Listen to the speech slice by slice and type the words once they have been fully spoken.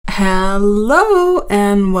Hello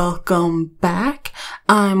and welcome back.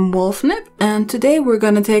 I'm Wolfnip and today we're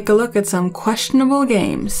gonna take a look at some questionable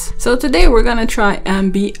games. So today we're gonna try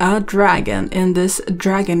and be a dragon in this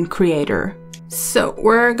dragon creator. So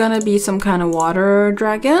we're gonna be some kind of water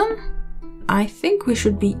dragon. I think we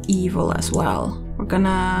should be evil as well. We're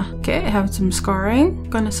gonna, have some scarring.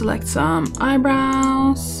 Gonna select some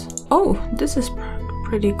eyebrows. Oh, this is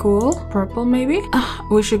pretty cool. Purple maybe?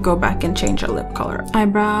 We should go back and change our lip color.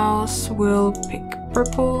 Eyebrows, we'll pick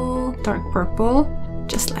purple, dark purple,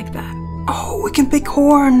 just like that. Oh, we can pick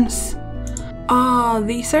horns. Oh,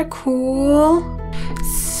 these are cool.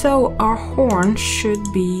 So our horn should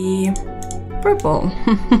be purple.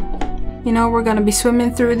 You know, we're gonna be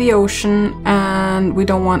swimming through the ocean and we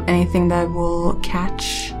don't want anything that will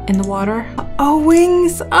catch in the water. Oh,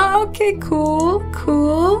 wings. Oh, okay, cool,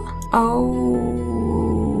 cool.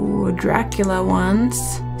 Oh, Dracula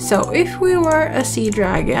ones. So if we were a sea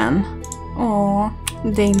dragon, oh,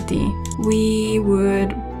 dainty, we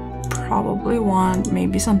would probably want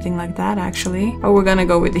maybe something like that actually. Or we're gonna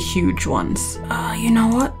go with the huge ones. You know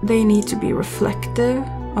what? They need to be reflective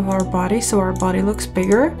of our body so our body looks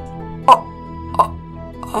bigger.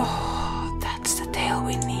 Oh, that's the tail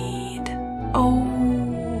we need. Oh.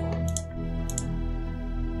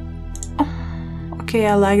 Okay,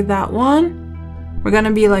 I like that one. We're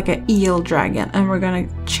gonna be like an eel dragon and we're gonna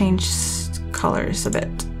change colors a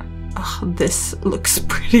bit. Oh, this looks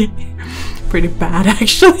pretty bad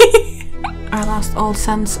actually. I lost all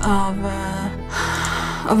sense of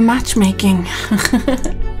matchmaking.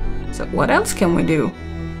 So what else can we do?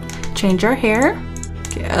 Change our hair.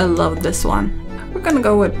 Okay, I love this one. We're gonna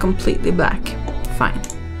go with completely black. Fine.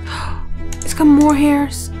 It's got more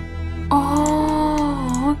hairs.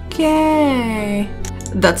 Oh, okay.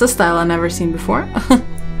 That's a style I've never seen before.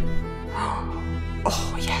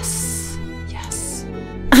 Oh, yes. Yes.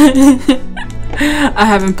 I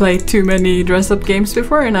haven't played too many dress-up games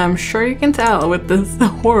before, and I'm sure you can tell with this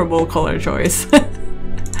horrible color choice.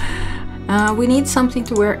 We need something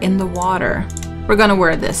to wear in the water. We're gonna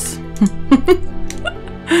wear this.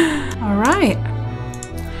 Alright.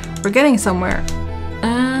 We're getting somewhere.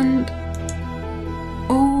 And...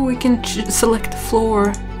 oh, we can select the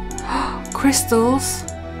floor. Crystals,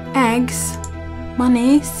 eggs,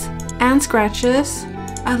 monies, and scratches.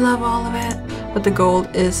 I love all of it. But the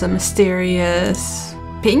gold is a mysterious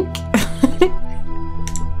pink.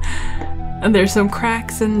 And there's some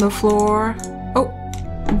cracks in the floor. Oh,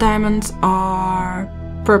 diamonds are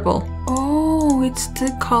purple. Oh, it's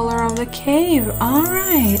the color of the cave.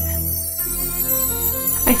 Alright.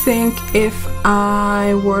 I think if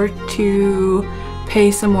I were to pay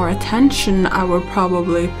some more attention, I would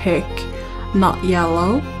probably pick not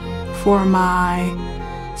yellow for my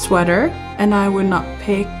sweater, and I would not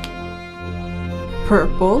pick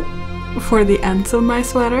purple for the ends of my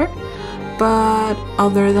sweater. But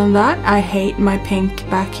other than that, I hate my pink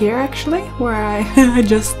back here actually, where I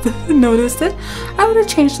just noticed it. I would have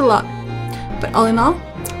changed a lot. But all in all,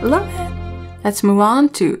 love it. Let's move on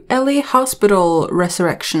to Ellie Hospital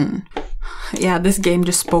Resurrection. Yeah, this game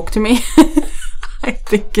just spoke to me. I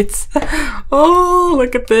think it's... oh,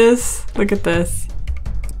 look at this. Look at this.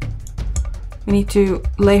 We need to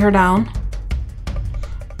lay her down.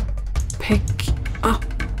 Pick up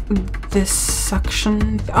this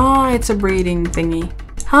suction. Oh, it's a breathing thingy.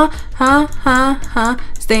 Ha, ha, ha, ha.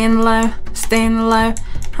 Staying alive, staying alive.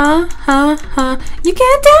 Ha, ha, ha. You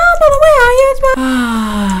can't tell by the way I use my...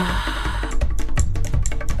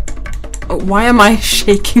 oh, why am I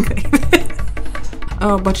shaking like this?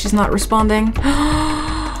 Oh, but she's not responding.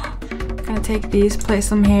 Gonna take these, place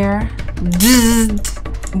them here.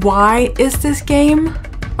 Why is this game?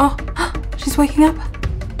 Oh, she's waking up.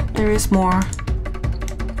 There is more.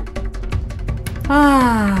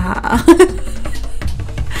 Ah.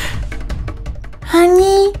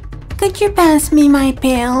 Honey, could you pass me my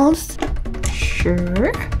pills?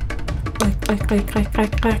 Sure. Click, click, click, click,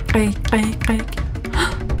 click, click, click, click.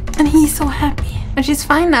 And he's so happy. And she's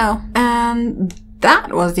fine now. And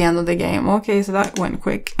that was the end of the game. Okay, so that went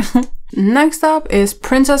quick. Next up is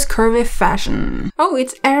Princess Curvy Fashion. Oh,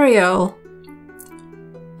 it's Ariel.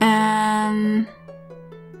 And...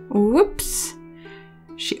 whoops.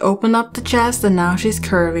 She opened up the chest and now she's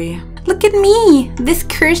curvy. Look at me! This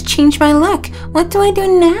curse changed my look. What do I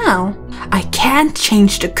do now? I can't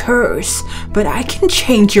change the curse, but I can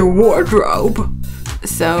change your wardrobe.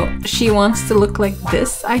 So she wants to look like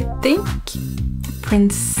this, I think.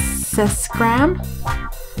 Princess Graham.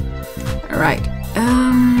 Alright.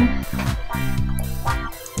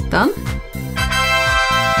 Done?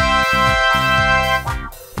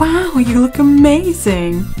 Wow, you look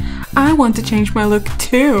amazing. I want to change my look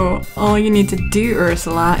too. All you need to do,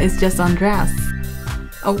 Ursula, is just undress.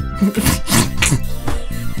 Oh.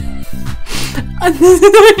 This is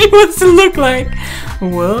what she wants to look like.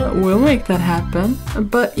 Well, we'll make that happen.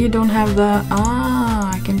 But you don't have the...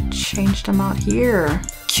 Ah, I can change them out here.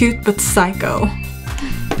 Cute but psycho.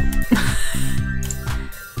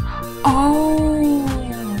 Oh.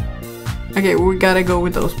 Okay, we gotta go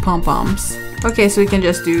with those pom-poms. Okay, so we can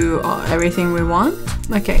just do everything we want.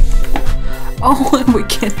 Okay. Oh, and we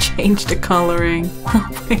can change the coloring. Oh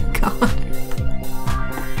my god.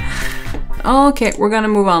 Okay, we're gonna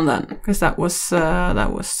move on then, because that was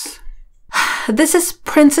This is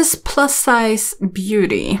Princess Plus Size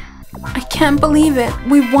Beauty. I can't believe it.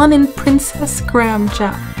 We won in Princess Gram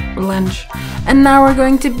Challenge, and now we're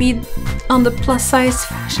going to be on the plus size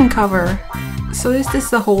fashion cover. So is this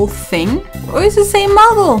the whole thing? Or is it the same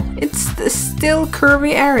model? It's still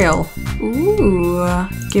Curvy Ariel. Ooh,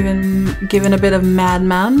 given a bit of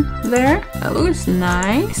Madman there. That looks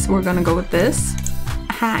nice. We're gonna go with this.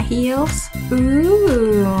 High heels.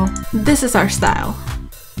 Ooh, this is our style.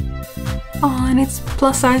 Oh, and it's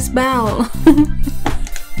plus size Belle.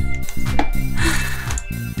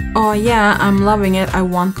 Oh yeah, I'm loving it. I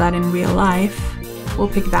want that in real life. We'll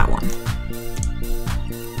pick that one.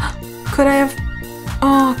 Could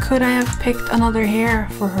I have picked another hair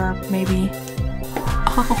for her, maybe?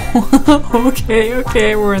 Oh,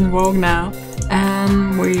 okay, we're in Vogue now.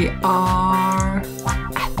 And we are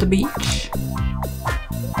at the beach.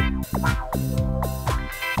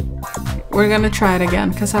 We're gonna try it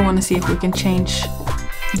again, because I want to see if we can change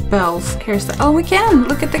Belle's hairstyle. Oh, we can!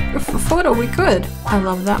 Look at the photo, we could! I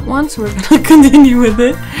love that one, so we're gonna continue with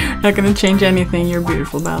it. Not gonna change anything, you're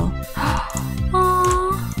beautiful, Belle.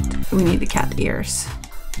 Aww. We need the cat ears.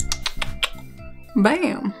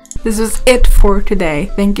 Bam! This was it for today.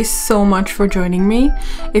 Thank you so much for joining me.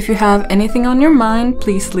 If you have anything on your mind,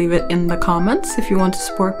 please leave it in the comments. If you want to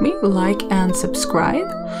support me, like and subscribe.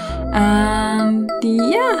 And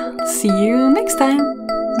yeah, see you next time.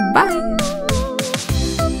 Bye!